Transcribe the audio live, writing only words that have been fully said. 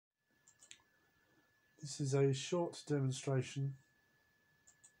This is a short demonstration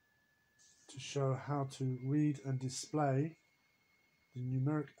to show how to read and display the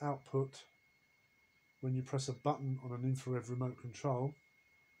numeric output when you press a button on an infrared remote control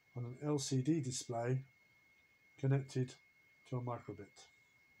on an LCD display connected to a microbit.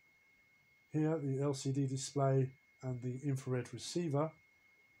 Here the LCD display and the infrared receiver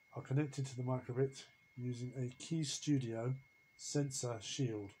are connected to the microbit using a Keyestudio Sensor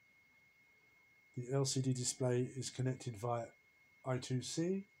Shield. The LCD display is connected via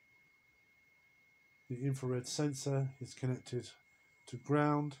I2C. The infrared sensor is connected to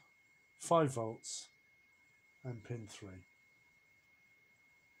ground, 5 volts and pin 3.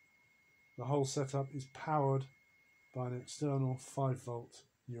 The whole setup is powered by an external 5 volt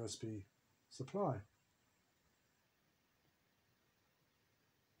USB supply.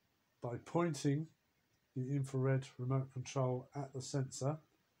 By pointing the infrared remote control at the sensor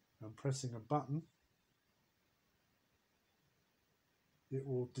and pressing a button, it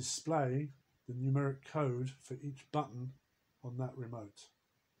will display the numeric code for each button on that remote.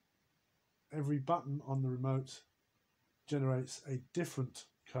 Every button on the remote generates a different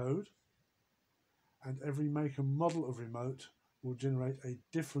code, and every make and model of remote will generate a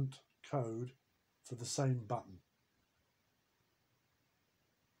different code for the same button.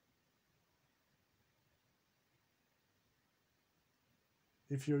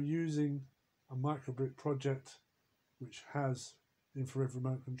 If you're using a microbit project which has infrared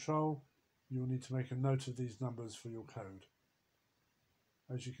remote control, you'll need to make a note of these numbers for your code.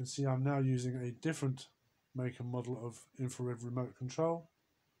 As you can see, I'm now using a different make and model of infrared remote control,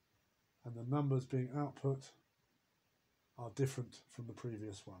 and the numbers being output are different from the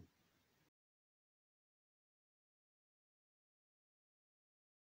previous one.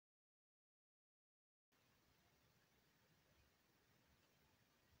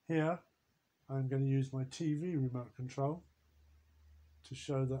 Here I'm going to use my TV remote control to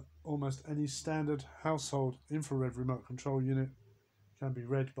show that almost any standard household infrared remote control unit can be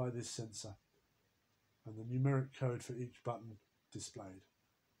read by this sensor, and the numeric code for each button displayed.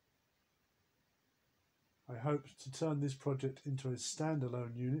 I hope to turn this project into a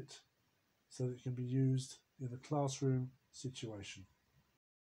standalone unit so that it can be used in a classroom situation.